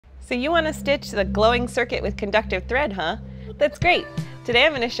So you want to stitch the glowing circuit with conductive thread, huh? That's great! Today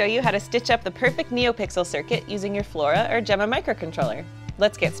I'm going to show you how to stitch up the perfect NeoPixel circuit using your Flora or Gemma microcontroller.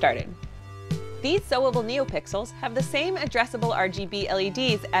 Let's get started. These sewable NeoPixels have the same addressable RGB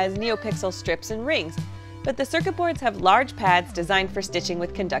LEDs as NeoPixel strips and rings, but the circuit boards have large pads designed for stitching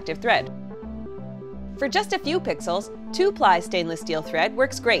with conductive thread. For just a few pixels, 2-ply stainless steel thread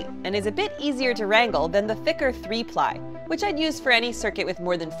works great and is a bit easier to wrangle than the thicker 3-ply, which I'd use for any circuit with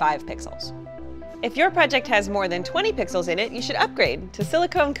more than 5 pixels. If your project has more than 20 pixels in it, you should upgrade to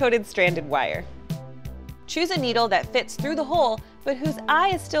silicone-coated stranded wire. Choose a needle that fits through the hole, but whose eye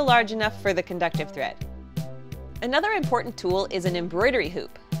is still large enough for the conductive thread. Another important tool is an embroidery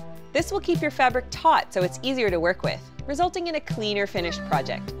hoop. This will keep your fabric taut so it's easier to work with, resulting in a cleaner finished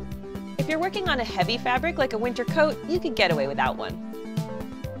project. If you're working on a heavy fabric like a winter coat, you could get away without one.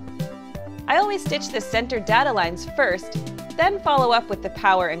 I always stitch the center data lines first, then follow up with the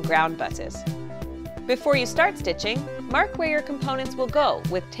power and ground buses. Before you start stitching, mark where your components will go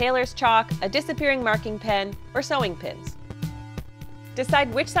with tailor's chalk, a disappearing marking pen, or sewing pins.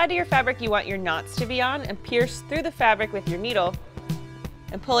 Decide which side of your fabric you want your knots to be on and pierce through the fabric with your needle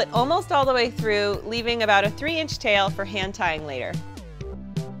and pull it almost all the way through, leaving about a 3-inch tail for hand tying later.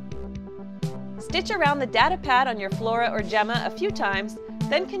 Stitch around the data pad on your Flora or Gemma a few times,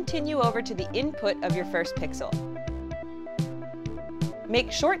 then continue over to the input of your first pixel.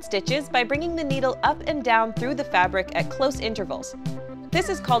 Make short stitches by bringing the needle up and down through the fabric at close intervals. This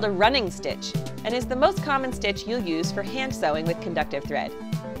is called a running stitch and is the most common stitch you'll use for hand sewing with conductive thread.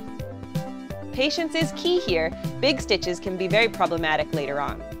 Patience is key here. Big stitches can be very problematic later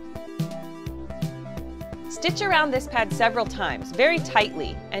on. Stitch around this pad several times, very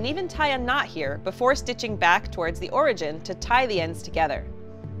tightly, and even tie a knot here before stitching back towards the origin to tie the ends together.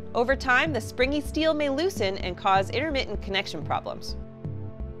 Over time, the springy steel may loosen and cause intermittent connection problems.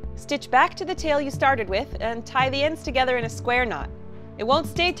 Stitch back to the tail you started with and tie the ends together in a square knot. It won't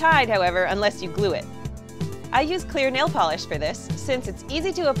stay tied, however, unless you glue it. I use clear nail polish for this, since it's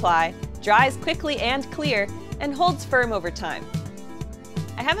easy to apply, dries quickly and clear, and holds firm over time.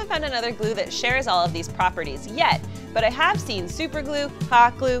 I haven't found another glue that shares all of these properties yet, but I have seen super glue,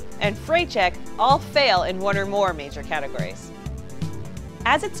 hot glue, and freight check all fail in one or more major categories.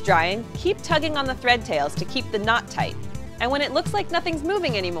 As it's drying, keep tugging on the thread tails to keep the knot tight. And when it looks like nothing's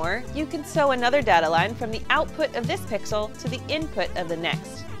moving anymore, you can sew another data line from the output of this pixel to the input of the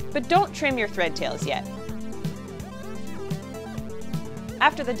next. But don't trim your thread tails yet.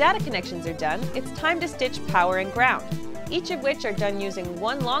 After the data connections are done, it's time to stitch power and ground, each of which are done using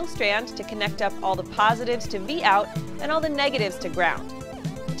one long strand to connect up all the positives to V out and all the negatives to ground.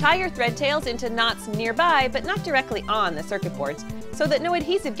 Tie your thread tails into knots nearby, but not directly on the circuit boards, so that no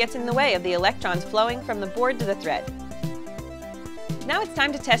adhesive gets in the way of the electrons flowing from the board to the thread. Now it's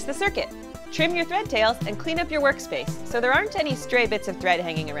time to test the circuit. Trim your thread tails and clean up your workspace so there aren't any stray bits of thread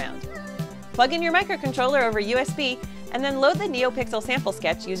hanging around. Plug in your microcontroller over USB and then load the NeoPixel sample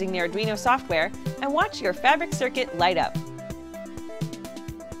sketch using the Arduino software and watch your fabric circuit light up.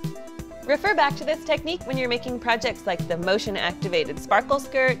 Refer back to this technique when you're making projects like the motion-activated sparkle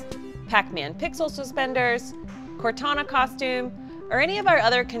skirt, Pac-Man pixel suspenders, Cortana costume, or any of our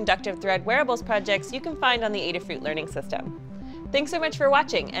other conductive thread wearables projects you can find on the Adafruit learning system. Thanks so much for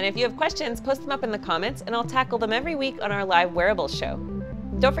watching, and if you have questions, post them up in the comments and I'll tackle them every week on our live wearables show.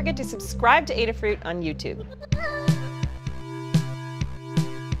 Don't forget to subscribe to Adafruit on YouTube.